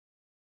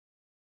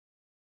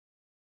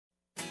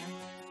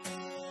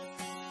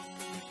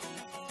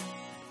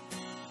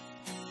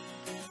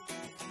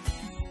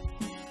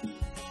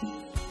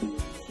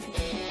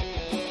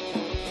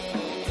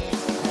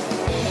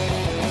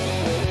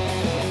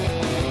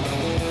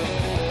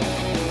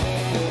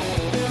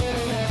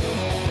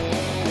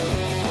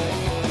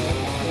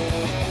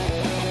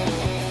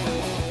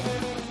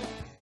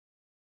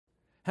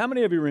How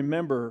many of you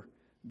remember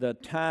the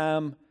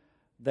time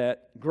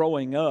that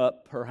growing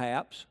up,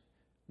 perhaps,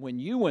 when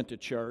you went to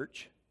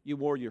church, you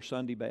wore your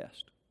Sunday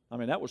best? I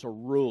mean, that was a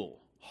rule,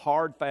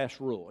 hard,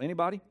 fast rule.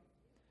 Anybody?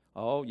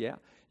 Oh, yeah.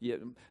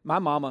 My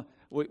mama,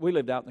 we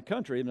lived out in the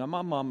country, and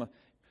my mama,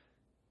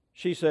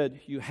 she said,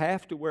 you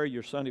have to wear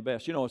your Sunday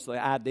best. You know, it's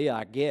the idea,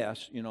 I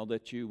guess,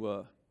 that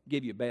you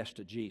give your best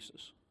to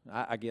Jesus.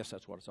 I guess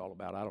that's what it's all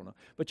about. I don't know.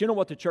 But you know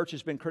what the church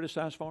has been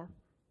criticized for?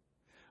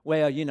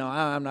 Well,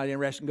 I'm not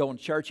interested in going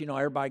to church.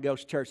 Everybody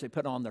goes to church. They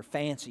put on their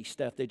fancy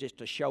stuff. They're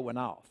just showing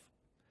off.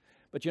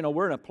 But,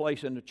 we're in a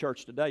place in the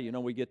church today,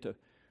 we get to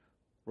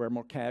wear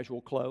more casual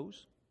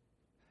clothes.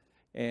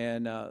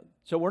 And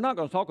so we're not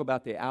going to talk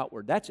about the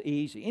outward. That's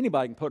easy.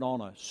 Anybody can put on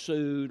a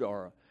suit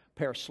or a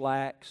pair of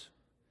slacks.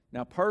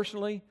 Now,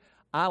 personally,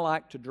 I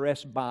like to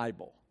dress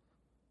Bible.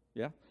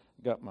 Yeah?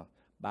 Got my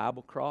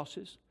Bible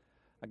crosses.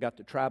 I got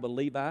the tribe of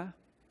Levi.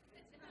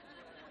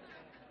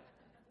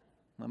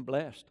 I'm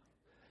blessed.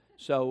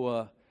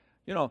 So,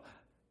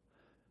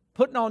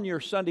 putting on your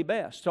Sunday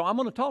best. So I'm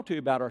going to talk to you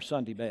about our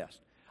Sunday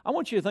best. I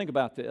want you to think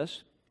about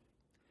this.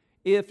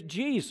 If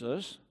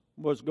Jesus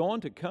was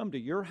going to come to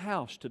your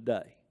house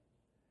today,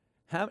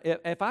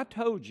 if I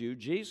told you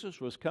Jesus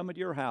was coming to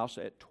your house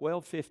at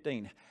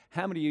 12:15,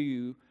 how many of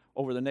you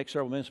over the next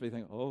several minutes will be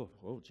thinking, oh,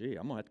 gee,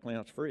 I'm going to have to clean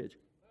out the fridge.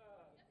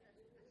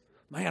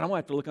 Man, I'm going to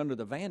have to look under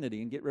the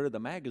vanity and get rid of the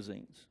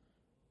magazines.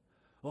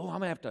 Oh, I'm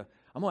going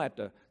to have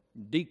to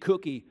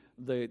de-cookie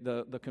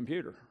the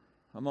computer.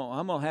 I'm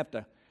going to have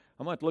to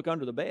look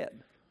under the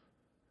bed.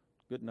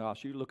 Good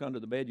gosh, you look under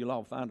the bed, you'll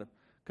all find a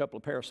couple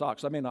of pair of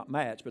socks. They may not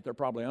match, but they're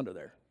probably under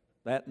there.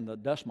 That and the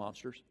dust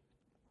monsters.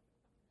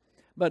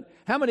 But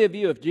how many of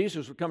you, if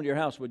Jesus would come to your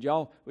house, would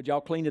y'all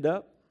clean it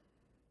up?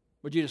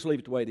 Would you just leave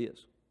it the way it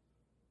is?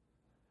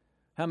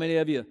 How many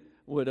of you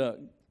would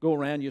go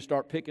around, you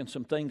start picking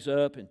some things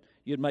up, and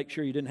you'd make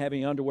sure you didn't have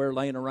any underwear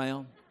laying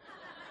around?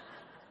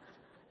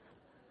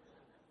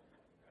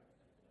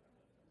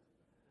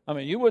 I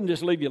mean, you wouldn't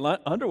just leave your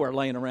underwear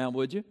laying around,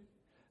 would you?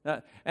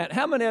 And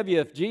how many of you,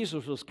 if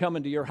Jesus was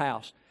coming to your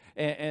house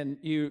and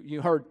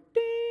you heard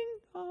ding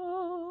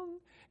dong,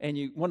 and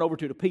you went over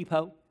to the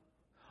peephole,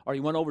 or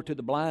you went over to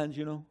the blinds,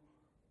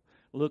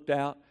 looked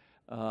out,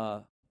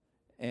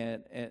 and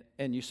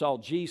you saw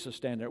Jesus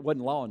standing there? It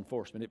wasn't law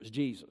enforcement, it was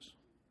Jesus.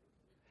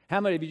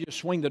 How many of you just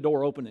swing the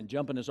door open and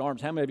jump in his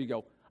arms? How many of you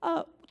go,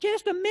 oh,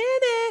 just a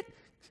minute,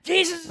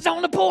 Jesus is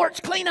on the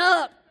porch, clean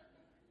up?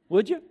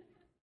 Would you?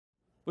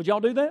 Would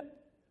y'all do that?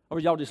 Or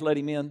would y'all just let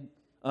him in,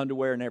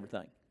 underwear and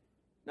everything?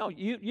 No,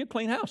 you'd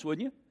clean house,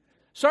 wouldn't you?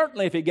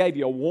 Certainly if he gave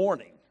you a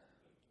warning.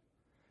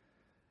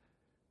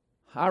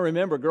 I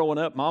remember growing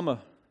up,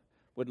 Mama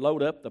would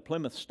load up the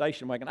Plymouth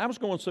station wagon. I was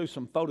going through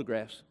some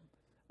photographs.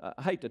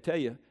 I hate to tell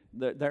you,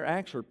 they're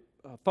actual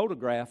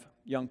photograph,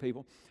 young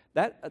people.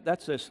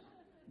 That's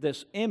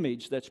this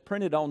image that's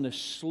printed on this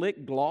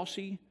slick,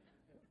 glossy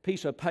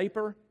piece of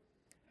paper.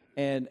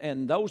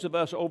 And those of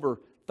us over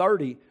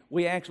 30,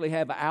 we actually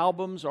have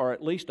albums or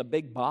at least a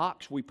big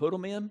box we put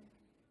them in.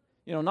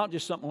 Not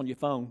just something on your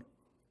phone.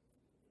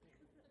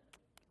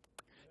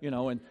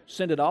 And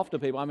send it off to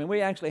people. I mean,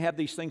 we actually have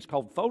these things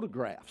called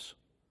photographs.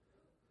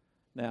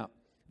 Now,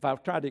 if I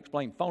tried to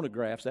explain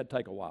phonographs, that'd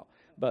take a while.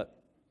 But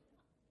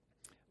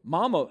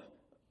Mama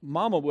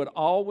would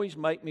always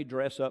make me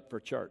dress up for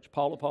church.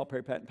 Paula, Paul,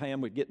 Perry, Pat, and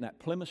Pam would get in that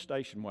Plymouth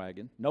station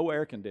wagon, no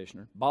air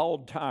conditioner,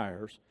 bald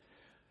tires,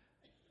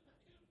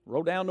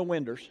 roll down the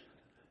windows,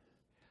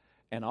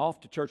 and off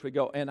to church we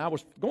go. And I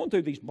was going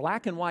through these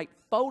black and white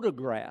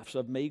photographs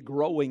of me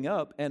growing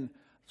up, and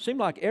it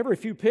seemed like every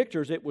few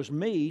pictures it was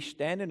me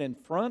standing in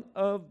front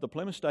of the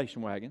Plymouth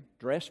station wagon,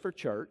 dressed for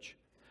church.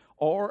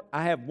 Or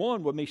I have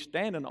one with me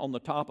standing on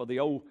the top of the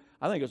old,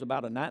 I think it was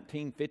about a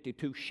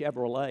 1952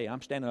 Chevrolet.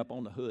 I'm standing up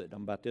on the hood.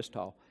 I'm about this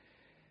tall.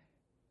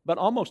 But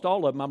almost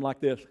all of them, I'm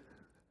like this.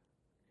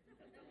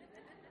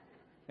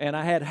 And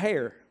I had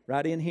hair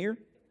right in here.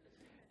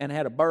 And I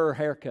had a burr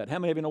haircut. How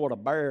many of you know what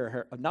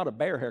not a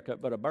bear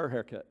haircut, but a burr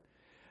haircut?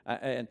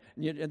 And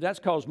that's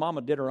because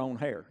Mama did her own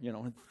hair,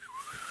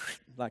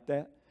 like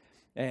that.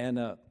 And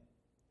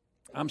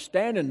I'm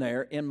standing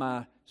there in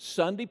my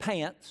Sunday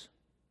pants,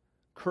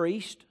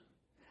 creased,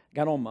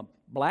 got on my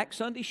black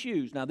Sunday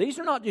shoes. Now, these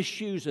are not just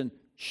shoes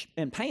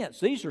and pants.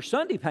 These are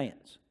Sunday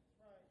pants.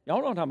 Y'all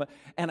know what I'm talking about.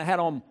 And I had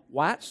on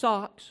white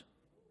socks.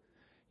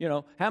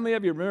 How many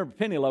of you remember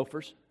penny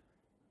loafers?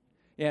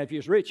 Yeah, if you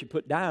was rich, you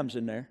put dimes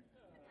in there.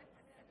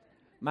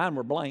 Mine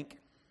were blank.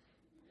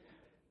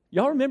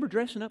 Y'all remember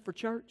dressing up for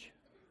church?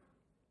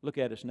 Look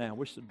at us now.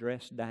 We're so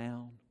dressed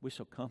down. We're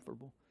so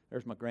comfortable.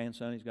 There's my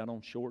grandson. He's got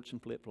on shorts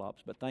and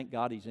flip-flops. But thank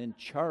God he's in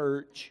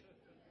church.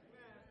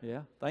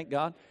 Yeah, thank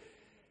God.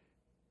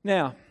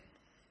 Now,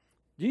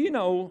 do you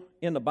know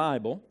in the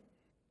Bible,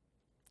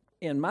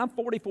 in my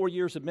 44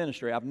 years of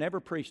ministry, I've never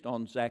preached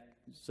on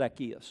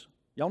Zacchaeus.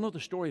 Y'all know the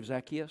story of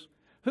Zacchaeus?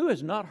 Who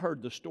has not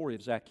heard the story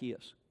of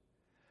Zacchaeus?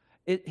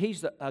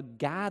 He's a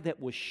guy that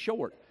was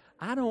short.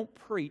 I don't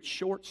preach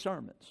short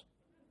sermons.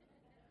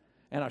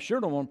 And I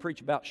sure don't want to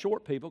preach about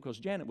short people because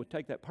Janet would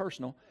take that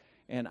personal.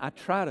 And I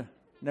try to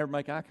never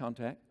make eye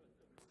contact.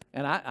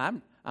 And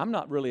I'm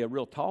not really a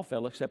real tall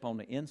fella except on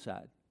the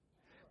inside.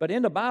 But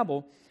in the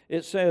Bible,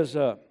 it says,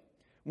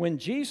 when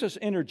Jesus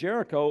entered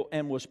Jericho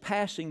and was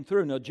passing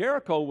through. Now,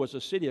 Jericho was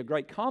a city of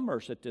great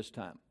commerce at this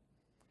time.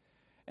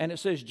 And it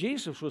says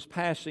Jesus was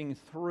passing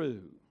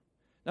through.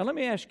 Now, let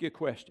me ask you a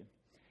question.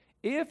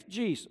 If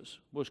Jesus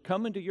was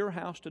coming to your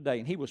house today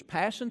and He was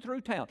passing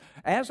through town,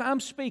 as I'm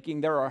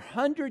speaking, there are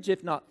hundreds,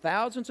 if not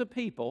thousands of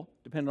people,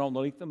 depending on the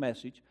length of the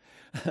message,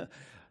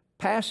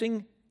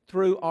 passing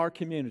through our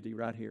community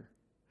right here,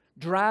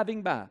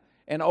 driving by.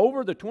 And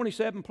over the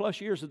 27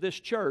 plus years of this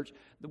church,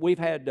 we've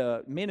had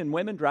men and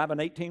women driving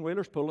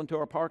 18-wheelers, pull into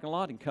our parking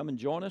lot and come and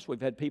join us. We've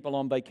had people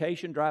on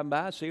vacation driving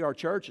by, see our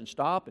church and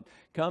stop and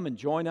come and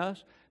join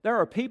us. There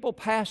are people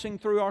passing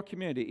through our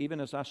community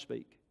even as I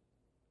speak.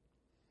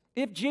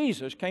 If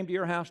Jesus came to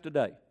your house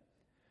today,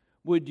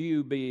 would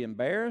you be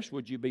embarrassed?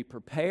 Would you be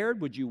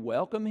prepared? Would you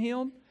welcome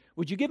Him?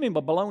 Would you give Him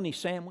a bologna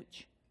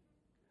sandwich?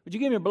 Would you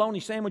give Him a bologna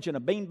sandwich and a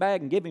bean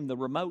bag and give Him the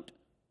remote?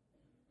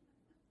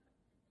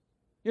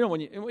 You know,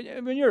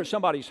 when you're at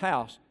somebody's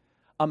house,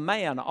 a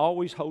man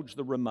always holds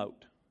the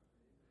remote.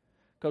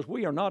 Because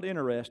we are not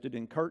interested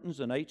in curtains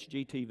and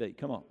HGTV.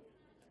 Come on.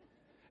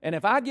 And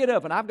if I get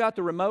up and I've got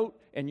the remote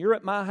and you're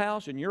at my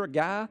house and you're a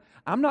guy,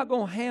 I'm not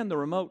going to hand the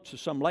remote to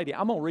some lady.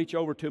 I'm going to reach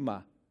over to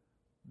my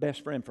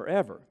best friend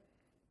forever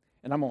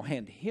and I'm going to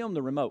hand him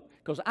the remote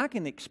because I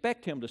can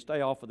expect him to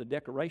stay off of the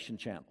decoration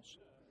channels.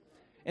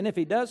 And if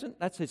he doesn't,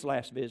 that's his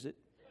last visit.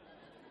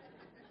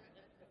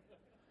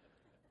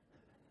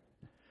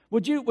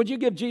 Would you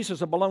give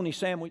Jesus a bologna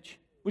sandwich?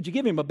 Would you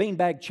give Him a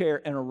beanbag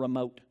chair and a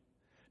remote?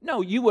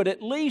 No, you would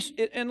at least,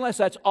 unless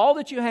that's all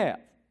that you have,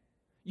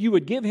 you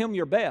would give Him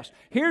your best.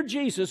 Here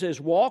Jesus is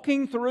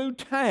walking through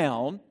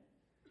town,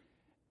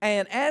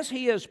 and as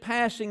He is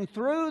passing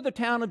through the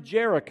town of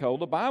Jericho,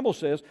 the Bible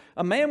says,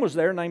 a man was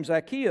there named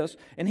Zacchaeus,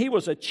 and he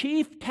was a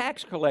chief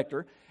tax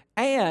collector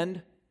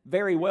and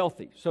very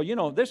wealthy. So, you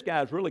know, this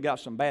guy's really got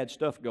some bad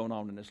stuff going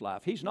on in his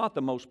life. He's not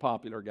the most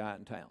popular guy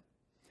in town.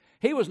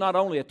 He was not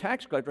only a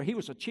tax collector, he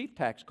was a chief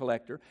tax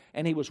collector,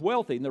 and he was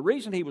wealthy. And the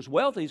reason he was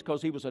wealthy is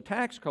because he was a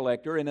tax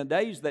collector. In the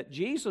days that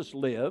Jesus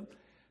lived,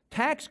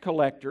 tax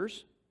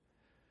collectors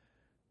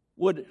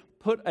would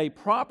put a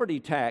property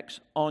tax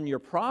on your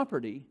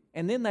property,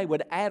 and then they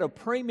would add a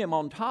premium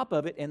on top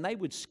of it, and they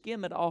would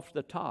skim it off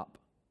the top.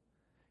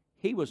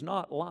 He was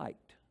not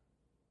liked.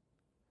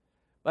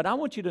 But I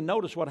want you to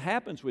notice what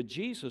happens with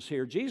Jesus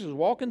here. Jesus is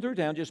walking through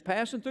town, just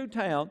passing through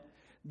town.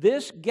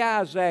 This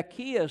guy,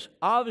 Zacchaeus,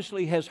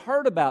 obviously has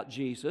heard about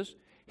Jesus.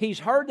 He's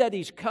heard that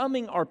He's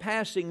coming or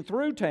passing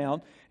through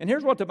town. And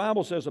here's what the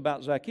Bible says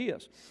about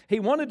Zacchaeus. He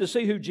wanted to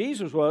see who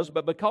Jesus was,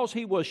 but because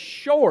he was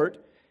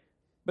short,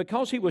 he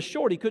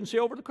couldn't see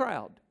over the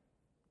crowd.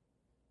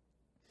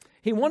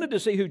 He wanted to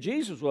see who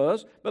Jesus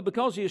was, but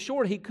because he is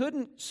short, he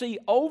couldn't see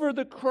over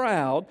the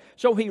crowd.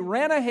 So he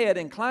ran ahead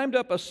and climbed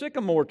up a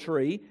sycamore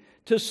tree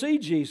to see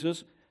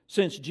Jesus,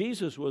 since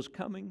Jesus was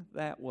coming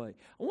that way.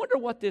 I wonder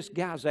what this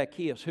guy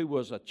Zacchaeus, who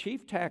was a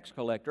chief tax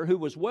collector, who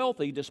was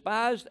wealthy,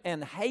 despised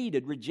and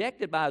hated,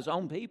 rejected by his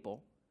own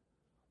people,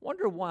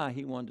 wonder why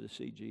he wanted to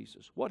see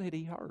Jesus. What had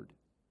he heard?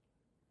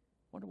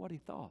 Wonder what he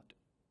thought.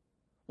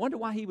 Wonder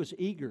why he was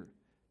eager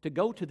to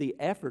go to the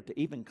effort to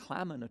even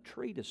climb in a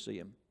tree to see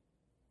Him.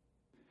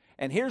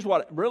 And here's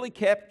what really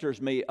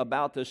captures me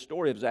about this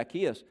story of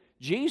Zacchaeus.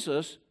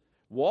 Jesus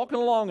walking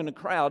along in the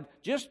crowd,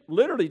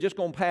 literally just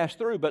going to pass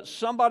through, but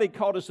somebody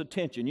caught his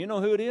attention. You know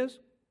who it is?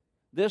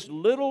 This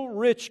little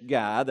rich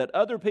guy that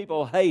other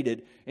people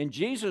hated, and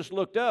Jesus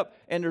looked up,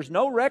 and there's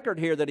no record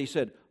here that He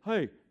said,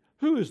 "Hey,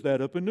 who is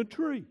that up in the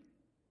tree?"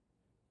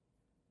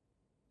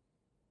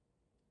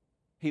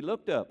 He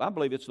looked up. I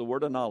believe it's the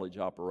word of knowledge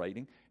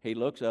operating. He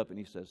looks up and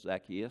he says,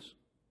 "Zacchaeus,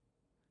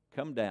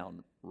 come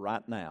down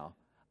right now.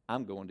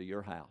 I'm going to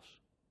your house."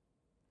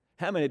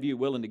 How many of you are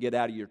willing to get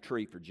out of your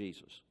tree for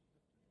Jesus?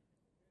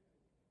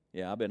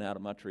 Yeah, I've been out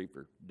of my tree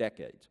for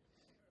decades.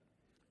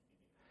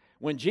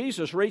 When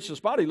Jesus reached the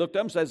spot, He looked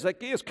up and said,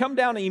 "Zacchaeus, come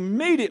down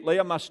immediately.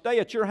 I must stay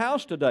at your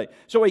house today."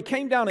 So he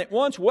came down at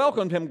once,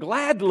 welcomed him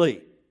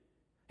gladly.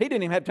 He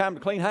didn't even have time to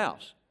clean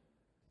house.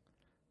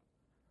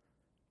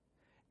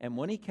 And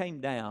when he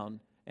came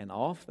down and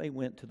off they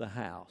went to the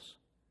house,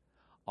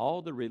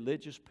 all the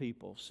religious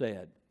people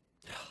said,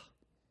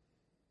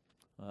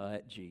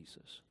 "That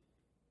Jesus.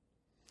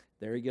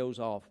 There he goes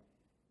off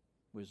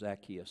with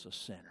Zacchaeus, a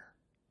sinner."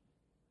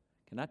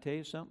 Can I tell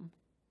you something?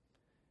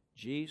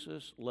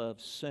 Jesus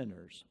loves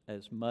sinners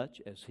as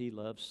much as He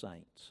loves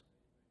saints.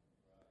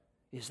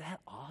 Is that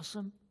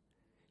awesome?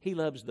 He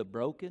loves the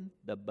broken,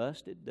 the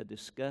busted, the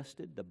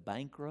disgusted, the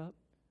bankrupt.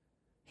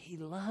 He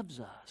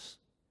loves us.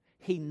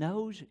 He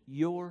knows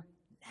your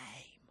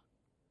name.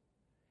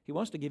 He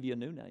wants to give you a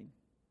new name,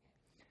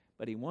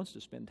 but He wants to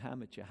spend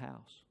time at your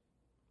house.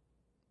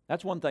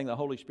 That's one thing the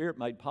Holy Spirit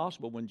made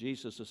possible when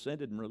Jesus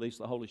ascended and released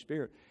the Holy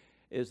Spirit,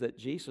 is that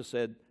Jesus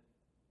said,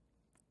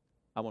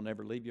 "I will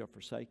never leave you or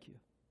forsake you."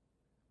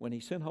 When He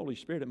sent Holy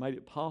Spirit, it made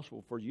it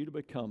possible for you to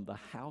become the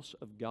house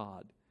of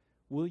God,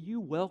 Will you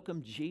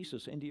welcome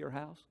Jesus into your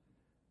house?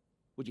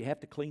 Would you have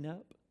to clean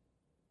up?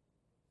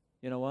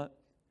 You know what?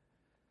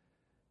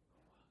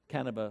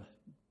 Kind of a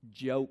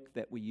joke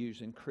that we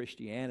use in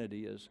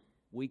Christianity is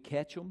we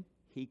catch them,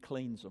 He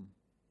cleans them.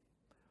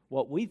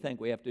 What we think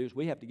we have to do is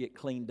we have to get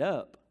cleaned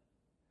up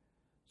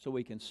so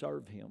we can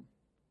serve Him.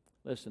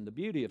 Listen, the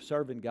beauty of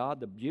serving God,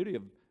 the beauty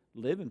of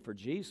living for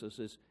Jesus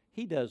is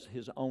He does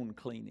His own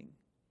cleaning.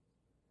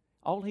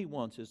 All He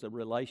wants is a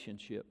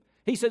relationship.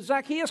 He said,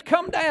 Zacchaeus,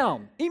 come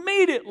down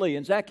immediately.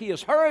 And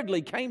Zacchaeus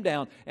hurriedly came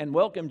down and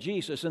welcomed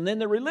Jesus. And then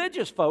the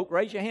religious folk,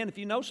 raise your hand if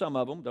you know some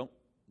of them.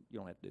 You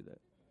don't have to do that.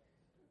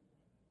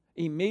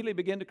 Immediately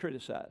begin to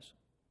criticize.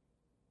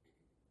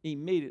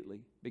 Immediately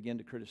begin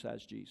to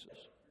criticize Jesus.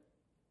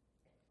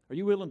 Are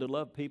you willing to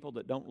love people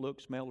that don't look,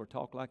 smell, or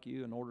talk like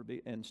you in order to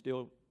be, and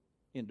still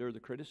endure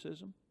the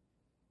criticism?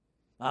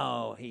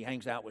 Oh, he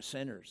hangs out with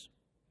sinners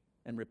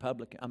and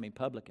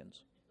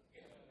publicans.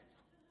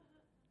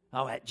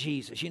 Oh, that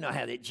Jesus. You know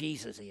how that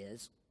Jesus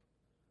is.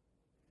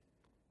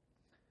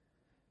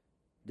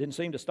 Didn't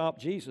seem to stop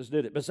Jesus,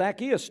 did it? But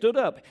Zacchaeus stood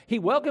up. He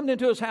welcomed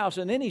into his house,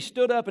 and then he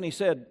stood up and he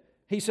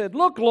said,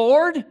 look,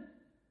 Lord.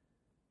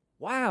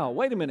 Wow,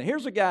 wait a minute.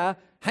 Here's a guy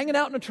hanging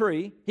out in a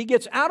tree. He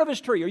gets out of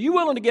his tree. Are you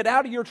willing to get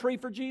out of your tree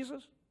for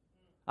Jesus?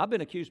 I've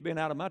been accused of being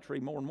out of my tree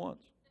more than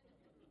once.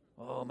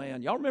 Oh,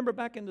 man. Y'all remember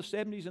back in the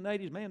 70s and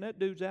 80s? Man, that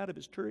dude's out of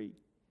his tree.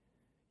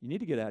 You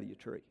need to get out of your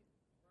tree.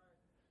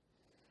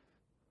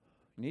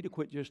 You need to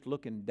quit just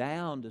looking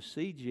down to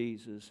see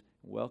Jesus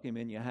and welcome him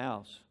in your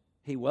house.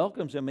 He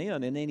welcomes him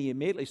in, and then he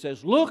immediately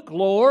says, look,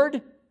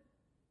 Lord.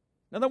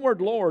 Now, the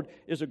word Lord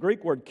is a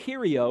Greek word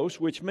kyrios,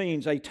 which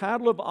means a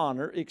title of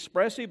honor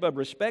expressive of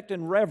respect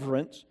and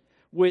reverence,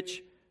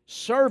 which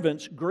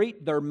servants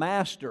greet their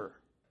master.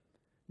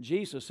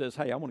 Jesus says,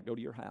 hey, I want to go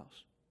to your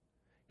house.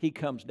 He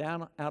comes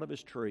down out of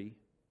his tree.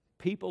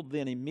 People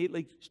then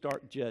immediately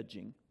start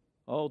judging.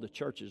 Oh, the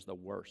church is the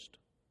worst.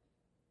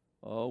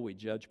 Oh, we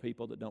judge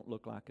people that don't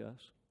look like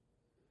us,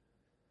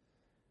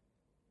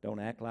 don't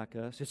act like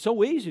us. It's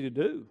so easy to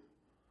do,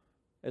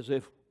 as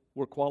if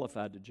we're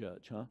qualified to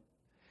judge, huh?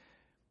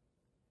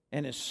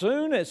 And as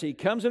soon as he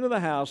comes into the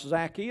house,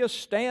 Zacchaeus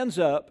stands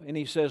up and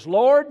he says,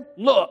 Lord,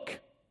 look,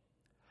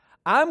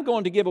 I'm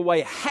going to give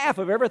away half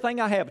of everything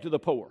I have to the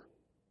poor.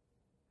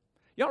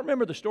 Y'all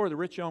remember the story of the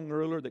rich young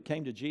ruler that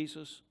came to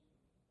Jesus?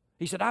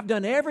 He said, I've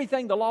done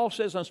everything the law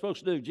says I'm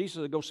supposed to do.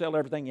 Jesus said, go sell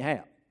everything you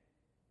have.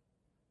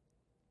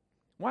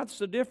 What's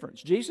the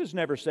difference? Jesus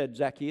never said,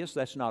 Zacchaeus,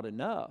 that's not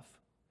enough.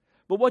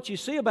 But what you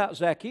see about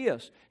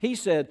Zacchaeus, he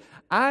said,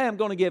 I am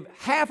going to give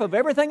half of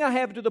everything I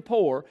have to the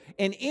poor,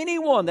 and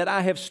anyone that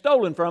I have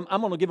stolen from, I'm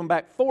going to give them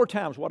back 4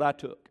 times what I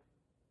took.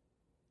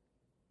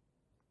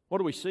 What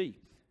do we see?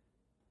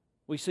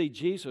 We see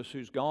Jesus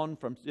who's gone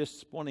from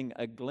just wanting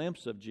a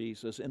glimpse of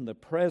Jesus, in the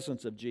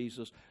presence of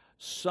Jesus.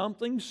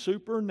 Something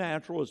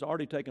supernatural has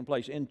already taken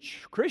place. In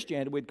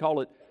Christianity, we'd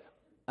call it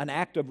an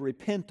act of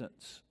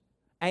repentance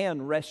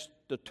and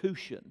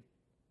restitution.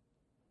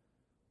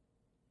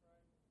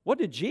 What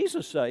did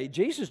Jesus say?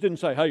 Jesus didn't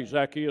say, hey,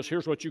 Zacchaeus,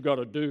 here's what you got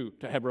to do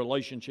to have a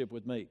relationship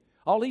with me.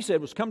 All he said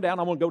was, come down,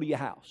 I want to go to your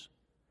house.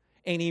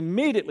 And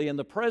immediately in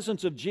the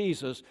presence of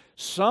Jesus,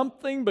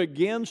 something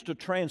begins to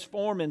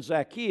transform in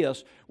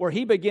Zacchaeus, where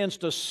he begins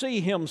to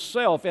see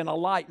himself in a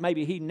light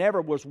maybe he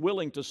never was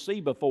willing to see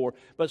before,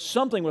 but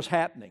something was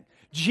happening.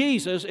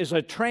 Jesus is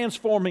a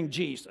transforming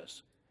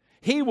Jesus.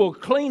 He will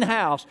clean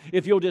house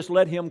if you'll just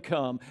let him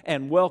come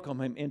and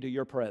welcome him into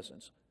your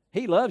presence.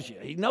 He loves you.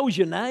 He knows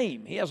your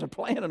name. He has a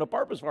plan and a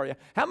purpose for you.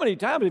 How many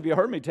times have you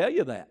heard me tell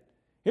you that?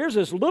 Here's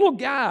this little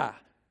guy,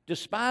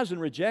 despised and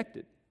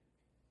rejected.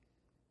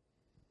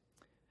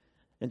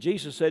 And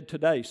Jesus said,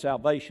 today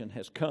salvation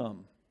has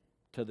come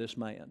to this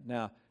man.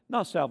 Now,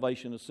 not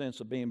salvation in the sense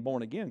of being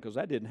born again, because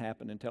that didn't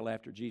happen until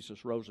after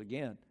Jesus rose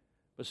again.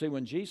 But see,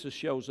 when Jesus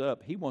shows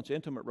up, he wants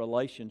intimate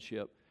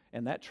relationship,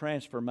 and that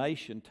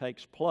transformation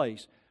takes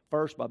place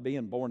first by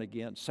being born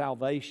again.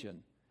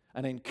 Salvation,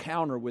 an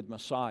encounter with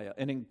Messiah,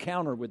 an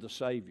encounter with the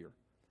Savior.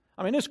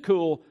 I mean, it's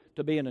cool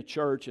to be in a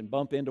church and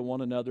bump into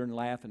one another and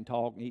laugh and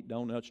talk and eat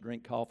donuts,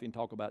 drink coffee, and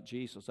talk about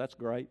Jesus. That's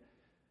great.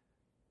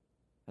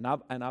 And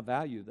I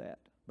value that.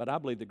 But I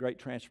believe the great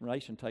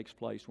transformation takes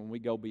place when we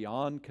go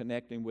beyond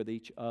connecting with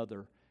each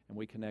other and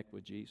we connect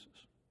with Jesus.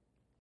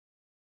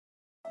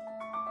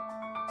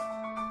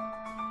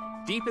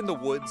 Deep in the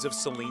woods of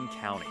Saline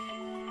County,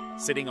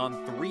 sitting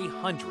on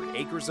 300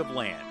 acres of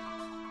land,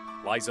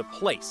 lies a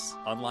place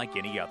unlike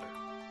any other.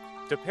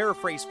 To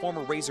paraphrase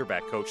former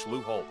Razorback coach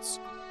Lou Holtz,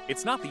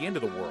 it's not the end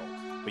of the world,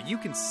 but you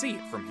can see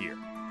it from here.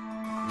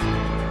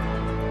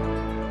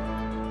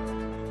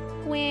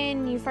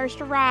 When you first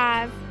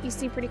arrive, you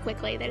see pretty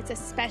quickly that it's a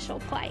special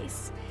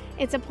place.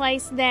 It's a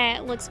place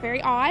that looks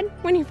very odd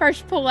when you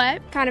first pull up,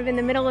 kind of in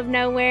the middle of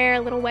nowhere, a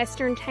little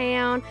western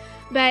town.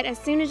 But as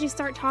soon as you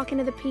start talking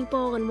to the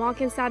people and walk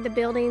inside the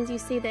buildings, you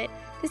see that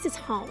this is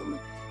home.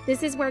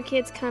 This is where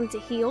kids come to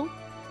heal.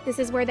 This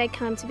is where they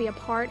come to be a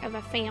part of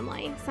a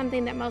family,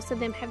 something that most of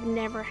them have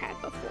never had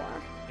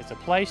before. It's a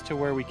place to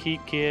where we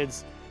keep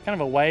kids kind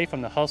of away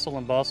from the hustle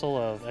and bustle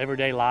of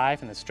everyday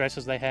life and the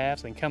stresses they have,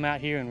 so they can come out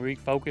here and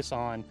refocus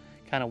on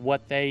kind of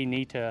what they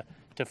need to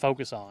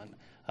focus on.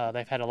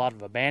 They've had a lot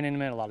of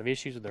abandonment, a lot of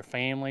issues with their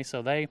family,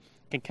 so they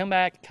can come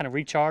back, kind of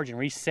recharge and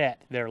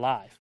reset their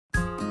life.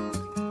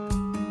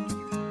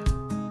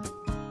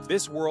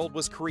 This world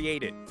was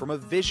created from a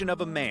vision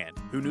of a man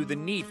who knew the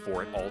need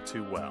for it all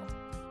too well.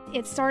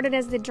 It started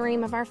as the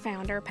dream of our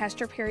founder,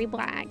 Pastor Perry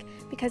Black,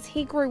 because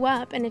he grew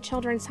up in a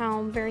children's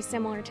home very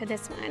similar to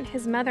this one.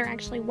 His mother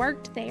actually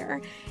worked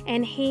there,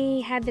 and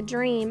he had the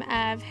dream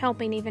of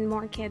helping even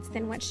more kids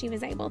than what she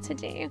was able to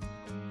do.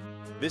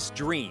 This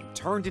dream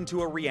turned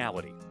into a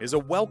reality is a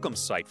welcome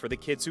sight for the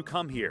kids who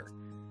come here.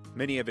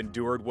 Many have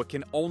endured what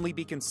can only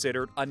be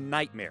considered a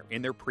nightmare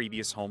in their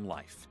previous home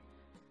life.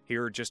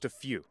 Here are just a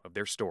few of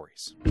their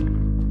stories.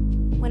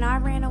 When I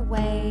ran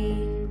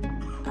away,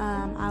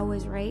 I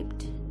was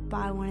raped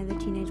by one of the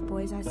teenage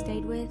boys I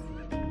stayed with.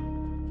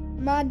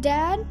 My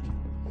dad,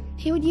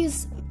 he would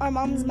use our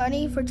mom's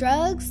money for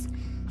drugs.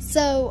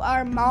 So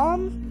our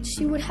mom,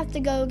 she would have to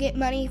go get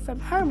money from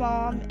her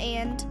mom,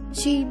 and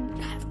she'd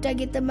have to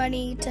get the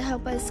money to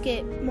help us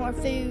get more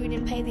food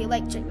and pay the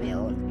electric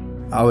bill.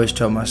 I always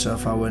told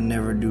myself I would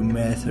never do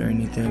meth or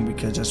anything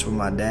because that's what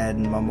my dad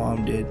and my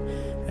mom did.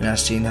 And I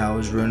seen how it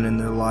was ruining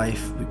their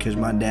life because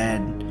my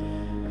dad,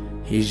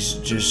 he's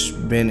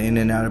just been in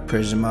and out of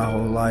prison my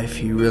whole life.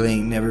 He really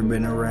ain't never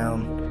been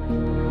around.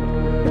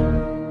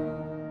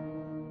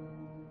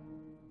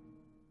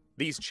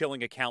 These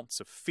chilling accounts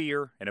of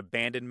fear and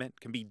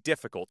abandonment can be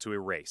difficult to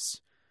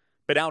erase.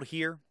 But out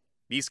here,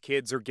 these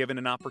kids are given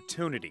an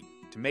opportunity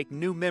to make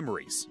new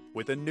memories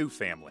with a new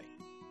family.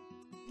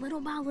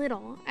 Little by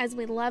little, as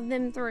we love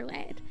them through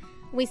it,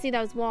 we see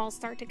those walls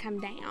start to come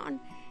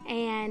down.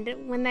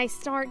 And when they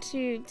start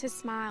to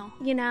smile,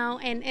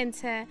 and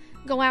to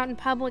go out in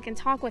public and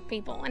talk with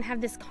people and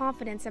have this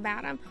confidence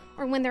about them,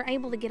 or when they're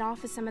able to get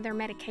off of some of their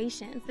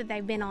medications that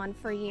they've been on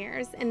for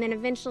years, and then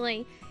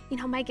eventually,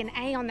 make an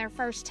A on their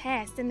first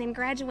test, and then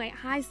graduate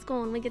high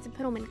school, and we get to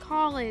put them in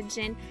college,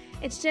 and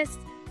it's just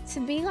to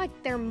be like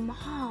their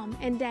mom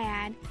and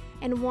dad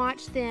and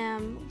watch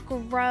them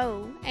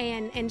grow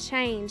and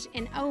change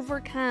and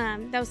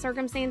overcome those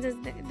circumstances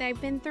that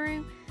they've been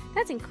through.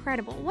 That's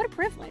incredible. What a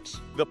privilege.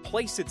 The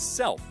place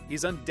itself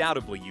is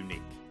undoubtedly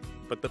unique,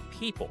 but the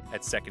people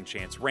at Second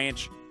Chance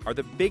Ranch are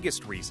the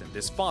biggest reason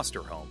this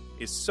foster home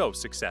is so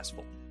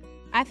successful.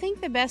 I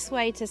think the best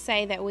way to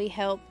say that we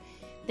help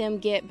them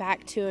get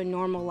back to a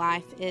normal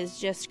life is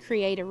just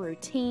create a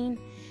routine,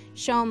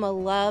 show them a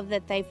love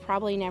that they've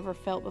probably never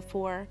felt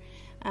before.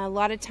 A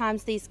lot of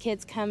times these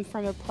kids come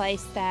from a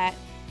place that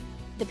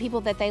the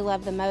people that they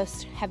love the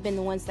most have been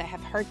the ones that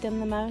have hurt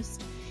them the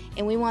most.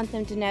 And we want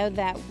them to know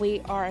that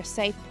we are a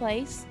safe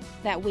place,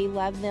 that we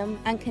love them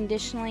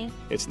unconditionally.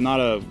 It's not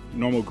a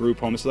normal group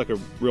home. It's like a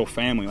real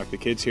family. Like the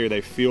kids here,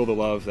 they feel the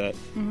love that,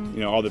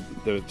 all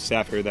the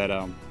staff here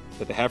that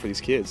they have for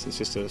these kids. It's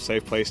just a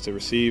safe place to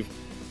receive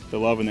the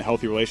love and the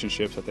healthy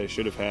relationships that they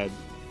should have had,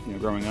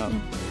 growing up.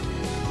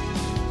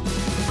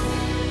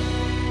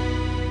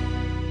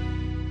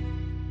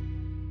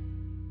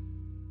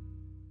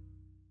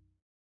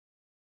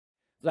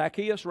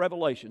 Zacchaeus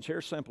revelations.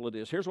 Here's simple it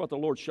is. Here's what the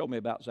Lord showed me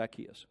about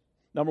Zacchaeus.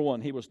 Number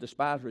one, he was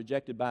despised,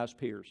 rejected by his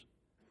peers.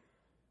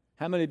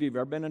 How many of you have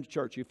ever been in a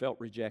church you felt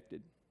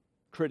rejected,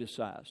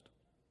 criticized,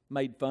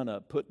 made fun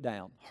of, put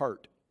down,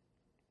 hurt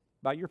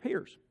by your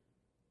peers?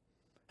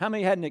 How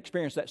many hadn't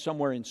experienced that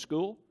somewhere in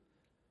school,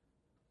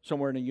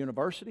 somewhere in a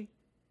university,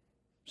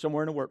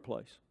 somewhere in a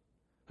workplace?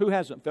 Who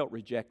hasn't felt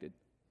rejected?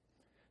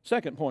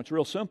 Second point's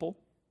real simple.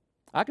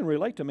 I can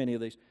relate to many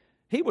of these.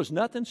 He was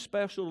nothing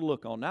special to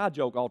look on. Now, I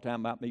joke all the time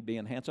about me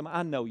being handsome.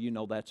 I know you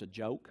know that's a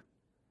joke.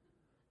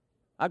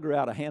 I grew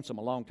out of handsome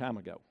a long time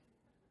ago.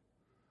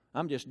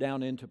 I'm just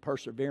down into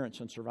perseverance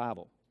and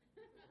survival.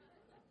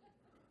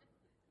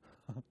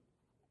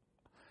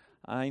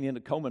 I ain't into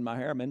combing my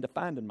hair. I'm into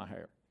finding my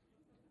hair.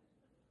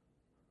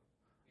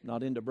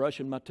 Not into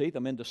brushing my teeth.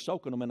 I'm into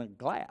soaking them in a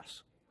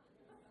glass.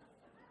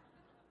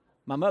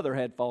 My mother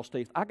had false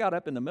teeth. I got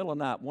up in the middle of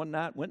the night one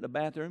night, went in the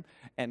bathroom,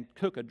 and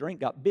took a drink,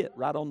 got bit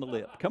right on the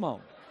lip. Come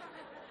on.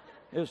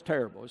 It was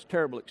terrible. It was a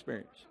terrible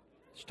experience.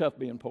 It's tough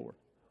being poor.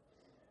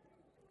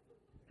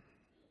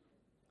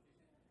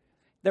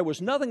 There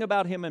was nothing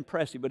about him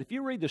impressive, but if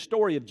you read the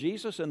story of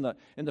Jesus in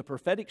the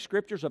prophetic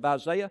scriptures of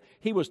Isaiah,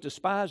 he was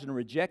despised and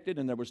rejected,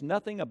 and there was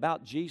nothing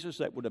about Jesus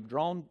that would have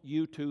drawn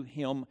you to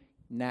him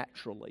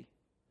naturally.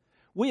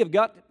 We have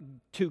got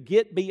to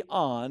get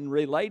beyond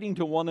relating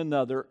to one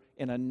another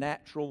in a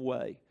natural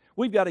way.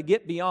 We've got to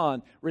get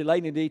beyond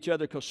relating to each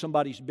other because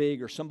somebody's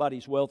big or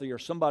somebody's wealthy or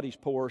somebody's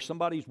poor or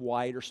somebody's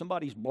white or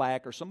somebody's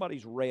black or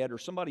somebody's red or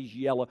somebody's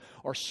yellow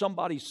or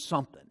somebody's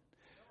something.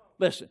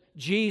 Listen,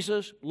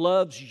 Jesus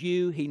loves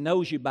you. He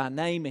knows you by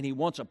name and He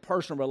wants a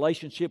personal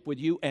relationship with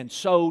you, and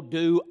so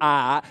do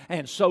I,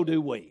 and so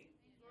do we.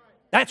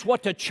 That's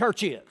what the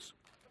church is.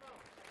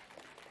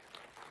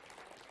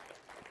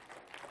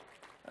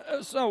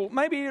 So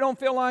maybe you don't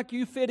feel like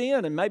you fit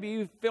in, and maybe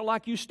you feel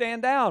like you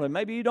stand out, and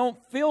maybe you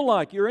don't feel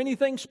like you're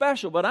anything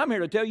special, but I'm here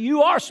to tell you,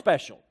 you are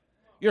special.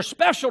 You're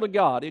special to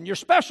God, and you're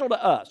special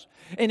to us.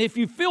 And if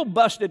you feel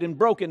busted and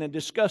broken and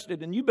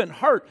disgusted, and you've been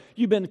hurt,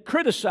 you've been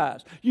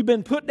criticized, you've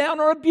been put down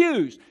or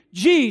abused,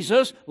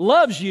 Jesus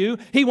loves you.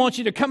 He wants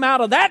you to come out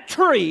of that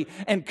tree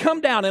and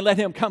come down and let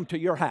Him come to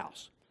your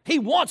house. He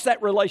wants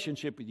that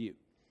relationship with you.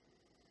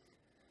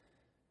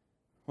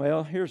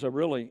 Well, here's a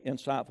really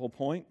insightful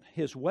point.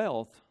 His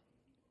wealth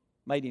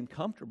made him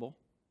comfortable.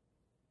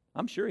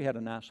 I'm sure he had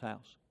a nice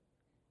house,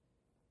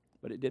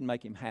 but it didn't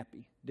make him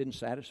happy, didn't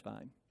satisfy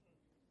him.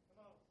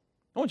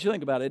 I want you to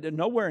think about it.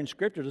 Nowhere in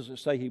Scripture does it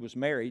say he was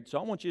married, so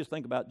I want you to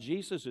think about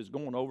Jesus is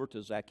going over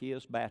to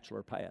Zacchaeus'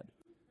 bachelor pad.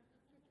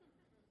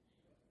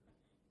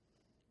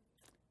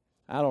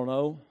 I don't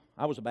know.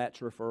 I was a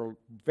bachelor for a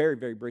very,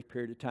 very brief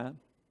period of time.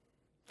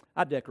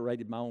 I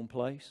decorated my own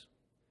place.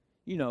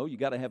 You know, you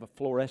got to have a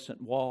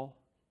fluorescent wall,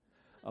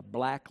 a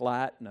black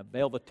light, and a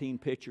velveteen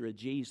picture of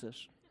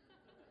Jesus.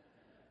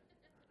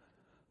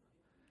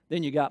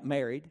 Then you got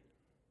married,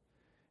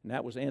 and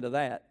that was the end of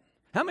that.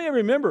 How many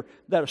remember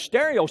that a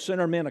stereo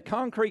center meant a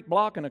concrete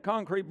block and a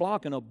concrete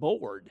block and a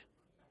board?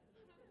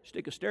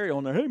 Stick a stereo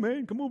on there. Hey,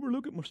 man, come over and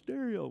look at my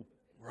stereo.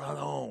 Right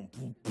on.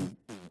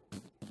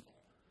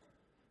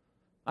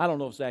 I don't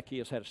know if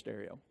Zacchaeus had a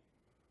stereo.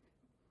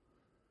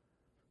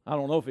 I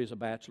don't know if he's a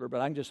bachelor, but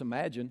I can just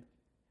imagine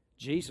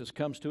Jesus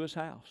comes to his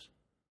house.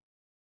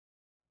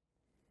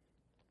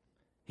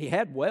 He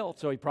had wealth,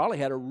 so he probably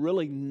had a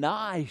really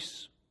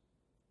nice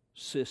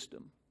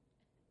system.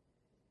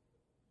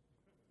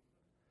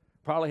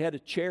 Probably had a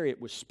chariot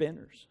with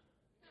spinners.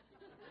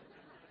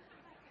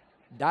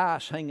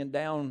 Dice hanging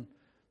down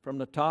from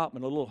the top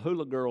and a little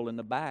hula girl in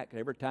the back.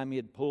 Every time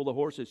he'd pull the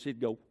horses,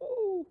 he'd go,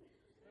 woo.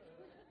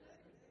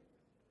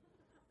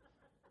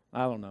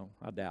 I don't know.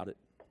 I doubt it.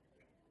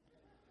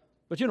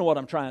 But you know what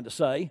I'm trying to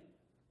say.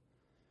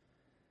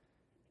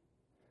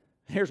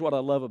 Here's what I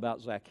love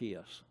about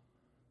Zacchaeus.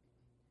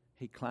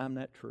 He climbed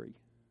that tree.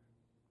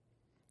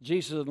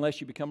 Jesus,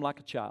 unless you become like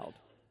a child.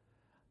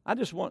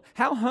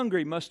 How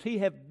hungry must he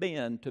have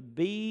been to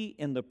be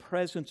in the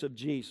presence of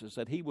Jesus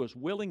that he was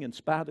willing, in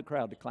spite of the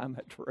crowd, to climb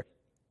that tree?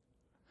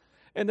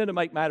 And then to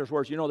make matters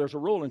worse, you know, there's a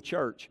rule in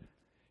church.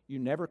 You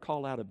never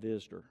call out a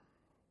visitor.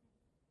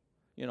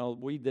 You know,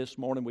 this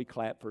morning we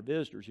clap for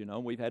visitors, you know.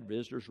 We've had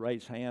visitors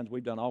raise hands.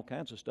 We've done all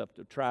kinds of stuff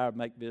to try to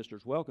make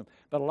visitors welcome.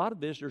 But a lot of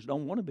visitors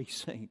don't want to be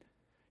seen.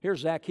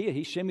 Here's Zacchaeus.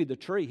 He shimmied the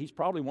tree. He's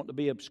probably wanting to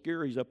be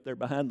obscure. He's up there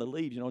behind the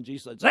leaves. You know,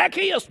 Jesus said,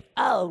 Zacchaeus!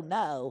 Oh,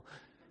 no.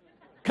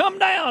 Come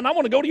down. I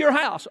want to go to your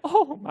house.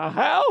 Oh, my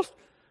house?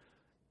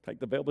 Take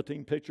the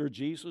velveteen picture of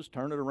Jesus,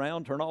 turn it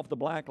around, turn off the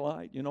black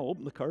light, you know,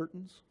 open the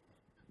curtains.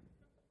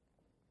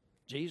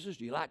 Jesus,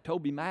 do you like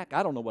Toby Mac?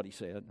 I don't know what he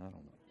said. I don't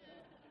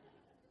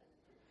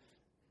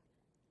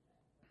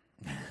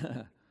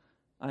know.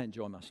 I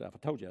enjoy myself. I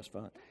told you that's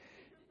fun.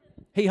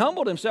 He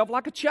humbled himself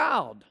like a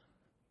child.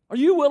 Are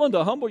you willing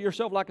to humble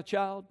yourself like a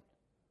child?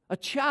 A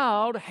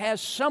child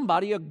has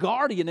somebody, a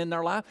guardian in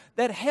their life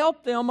that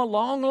helped them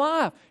along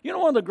life. You know,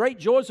 one of the great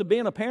joys of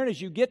being a parent is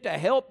you get to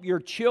help your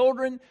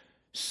children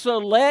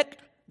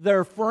select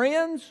their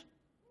friends.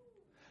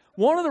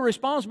 One of the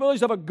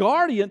responsibilities of a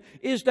guardian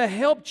is to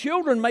help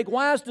children make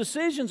wise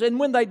decisions, and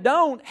when they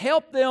don't,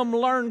 help them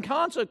learn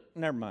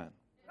Never mind.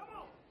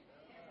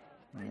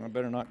 I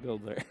better not go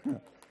there.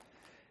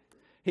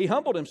 He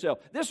humbled himself.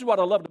 This is what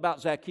I loved about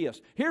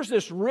Zacchaeus. Here's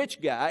this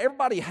rich guy.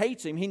 Everybody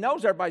hates him. He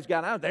knows everybody's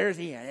got him. There's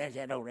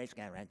that old rich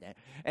guy right there.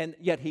 And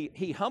yet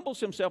he humbles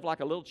himself like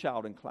a little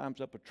child and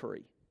climbs up a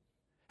tree.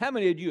 How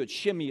many of you would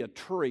shimmy a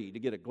tree to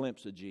get a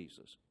glimpse of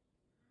Jesus?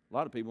 A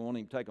lot of people won't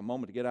even take a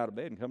moment to get out of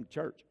bed and come to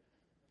church.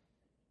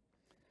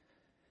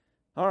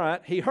 All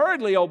right. He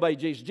hurriedly obeyed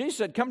Jesus. Jesus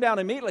said, come down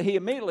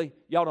immediately.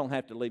 Y'all don't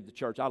have to leave the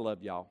church. I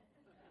love y'all.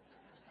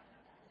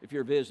 If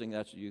you're visiting,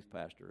 that's the youth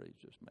pastor.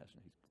 He's just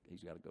messing.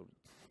 He's got to go.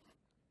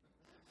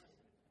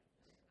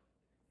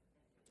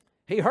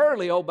 He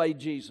hurriedly obeyed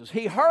Jesus.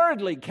 He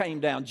hurriedly came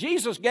down.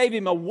 Jesus gave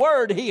him a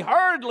word. He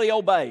hurriedly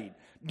obeyed.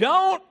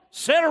 Don't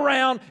sit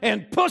around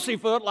and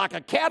pussyfoot like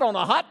a cat on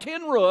a hot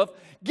tin roof.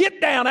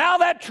 Get down out of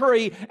that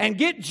tree and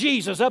get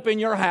Jesus up in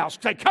your house.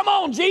 Say, come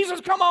on,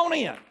 Jesus, come on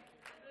in.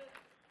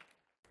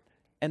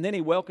 And then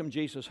he welcomed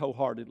Jesus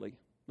wholeheartedly.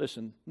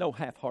 Listen, no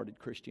half-hearted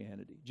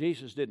Christianity.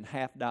 Jesus didn't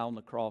half die on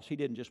the cross. He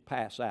didn't just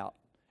pass out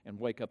and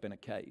wake up in a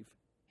cave.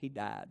 He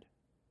died.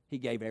 He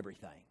gave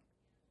everything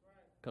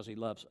because he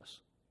loves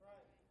us.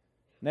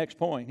 Next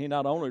point, he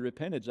not only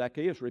repented,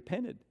 Zacchaeus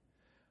repented.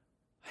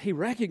 He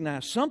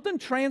recognized something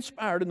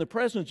transpired in the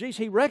presence of Jesus.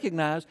 He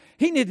recognized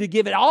he needed to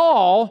give it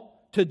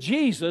all to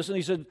Jesus. And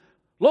he said,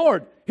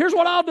 Lord, here's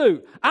what I'll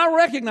do. I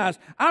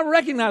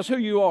recognize who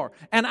you are.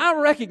 And I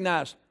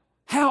recognize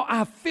how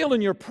I feel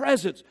in your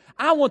presence.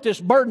 I want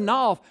this burden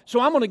off, so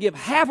I'm going to give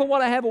half of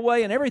what I have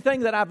away, and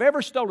everything that I've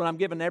ever stolen, I'm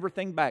giving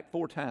everything back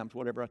 4 times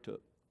whatever I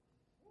took.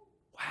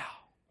 Wow.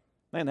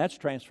 Man, that's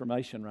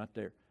transformation right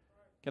there.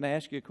 Can I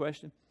ask you a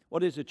question?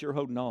 What is it you're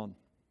holding on?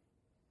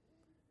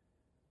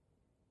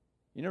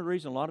 You know the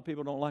reason a lot of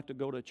people don't like to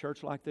go to a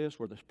church like this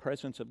where the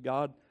presence of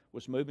God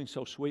was moving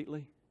so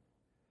sweetly?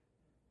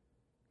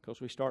 Because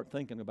we start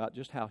thinking about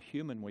just how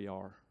human we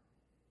are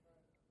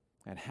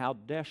and how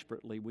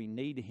desperately we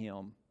need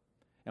Him,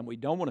 and we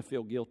don't want to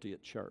feel guilty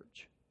at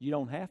church. You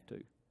don't have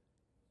to.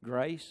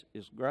 Grace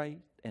is great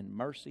and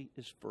mercy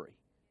is free.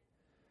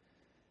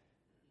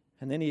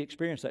 And then he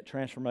experienced that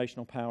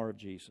transformational power of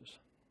Jesus.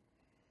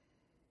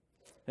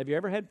 Have you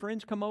ever had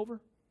friends come over?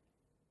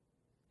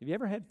 Have you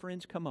ever had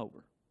friends come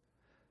over?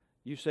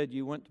 You said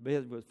you went to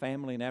bed with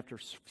family, and after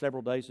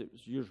several days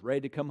you was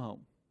ready to come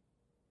home.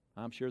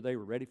 I'm sure they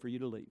were ready for you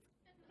to leave.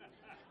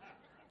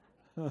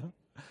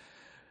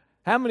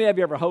 How many of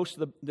you ever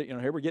hosted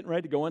here we're getting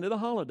ready to go into the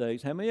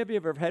holidays. How many of you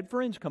have ever had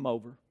friends come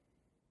over?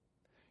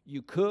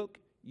 You cook,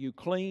 you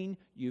clean,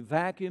 you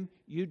vacuum,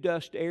 you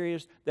dust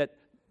areas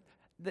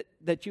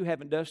that you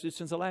haven't dusted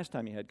since the last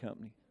time you had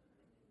company.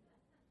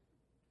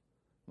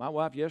 My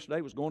wife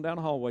yesterday was going down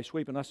the hallway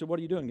sweeping. I said, "What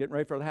are you doing? Getting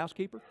ready for the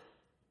housekeeper?"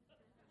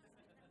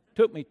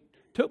 Took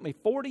me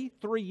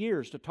 43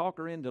 years to talk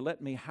her into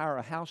letting me hire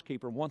a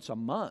housekeeper once a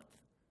month.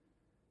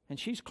 And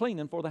she's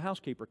cleaning before the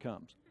housekeeper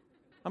comes.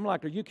 I'm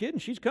like, "Are you kidding?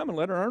 She's coming.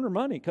 Let her earn her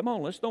money. Come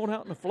on, let's throw it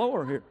out on the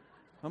floor here.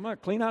 I'm going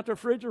to clean out the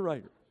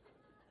refrigerator."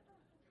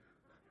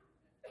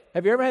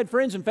 Have you ever had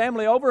friends and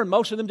family over and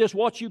most of them just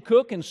watch you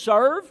cook and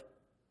serve?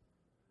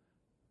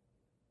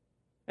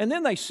 And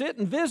then they sit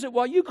and visit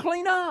while you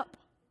clean up.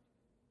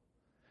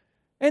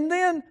 And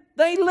then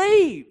they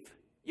leave.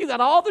 You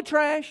got all the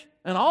trash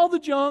and all the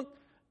junk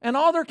and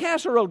all their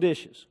casserole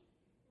dishes.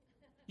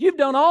 You've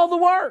done all the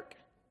work.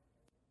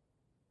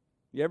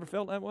 You ever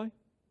felt that way?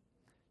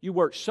 You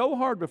work so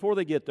hard before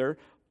they get there,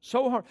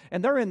 so hard,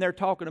 and they're in there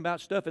talking about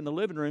stuff in the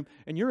living room,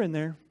 and you're in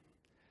there.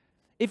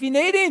 "If you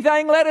need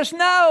anything, let us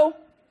know."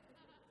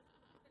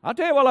 I'll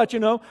tell you what, I'll let you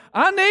know.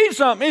 I need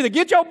something. Either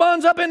get your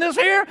buns up in this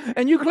here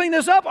and you clean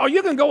this up, or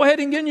you can go ahead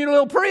and get in your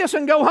little Prius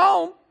and go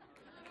home.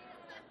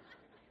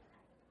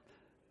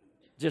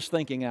 Just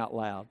thinking out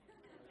loud.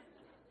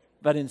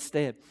 But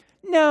instead,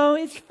 "No,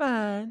 it's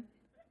fine."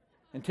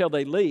 Until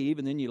they leave,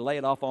 and then you lay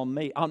it off on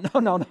me. Oh,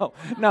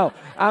 no.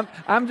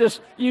 I'm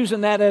just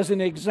using that as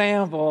an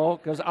example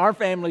because our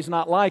family's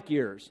not like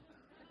yours.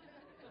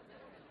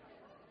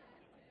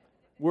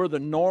 We're the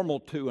normal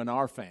two in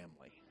our family.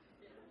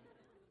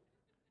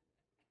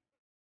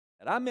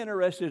 And I'm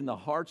interested in the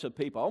hearts of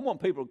people. I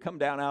want people to come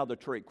down out of the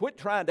tree. Quit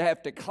trying to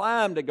have to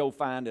climb to go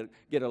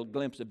get a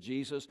glimpse of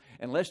Jesus.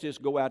 And let's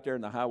just go out there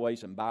in the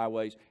highways and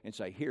byways and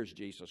say, "Here's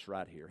Jesus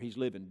right here. He's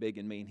living big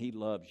in me and He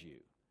loves you.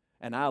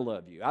 And I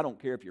love you. I don't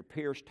care if you're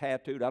pierced,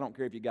 tattooed. I don't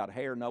care if you got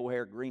hair, no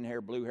hair, green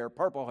hair, blue hair,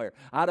 purple hair.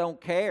 I don't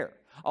care.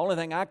 Only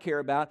thing I care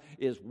about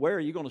is where are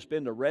you going to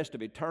spend the rest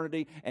of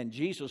eternity. And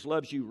Jesus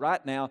loves you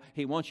right now.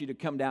 He wants you to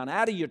come down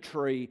out of your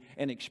tree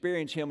and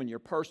experience Him in your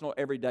personal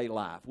everyday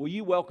life. Will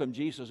you welcome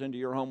Jesus into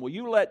your home? Will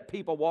you let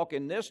people walk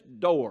in this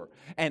door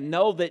and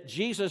know that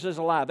Jesus is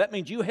alive? That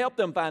means you help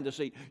them find a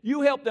seat.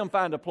 You help them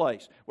find a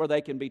place where they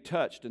can be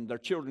touched and their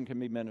children can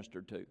be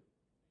ministered to.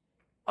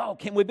 Oh,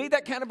 can we be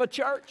that kind of a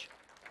church?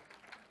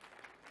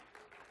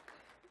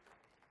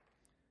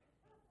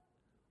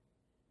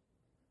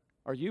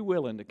 Are you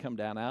willing to come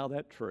down out of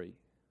that tree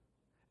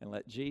and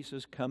let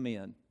Jesus come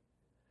in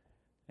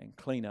and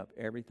clean up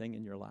everything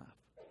in your life?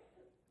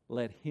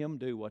 Let Him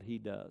do what He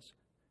does.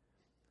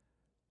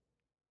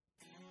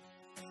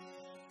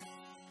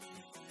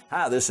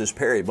 Hi, this is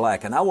Perry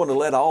Black, and I want to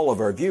let all of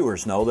our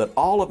viewers know that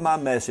all of my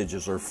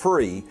messages are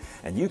free,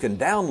 and you can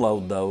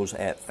download those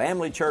at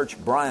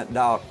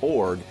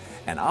familychurchbryant.org,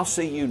 and I'll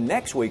see you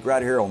next week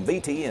right here on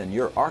VTN,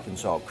 your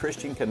Arkansas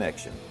Christian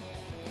Connection.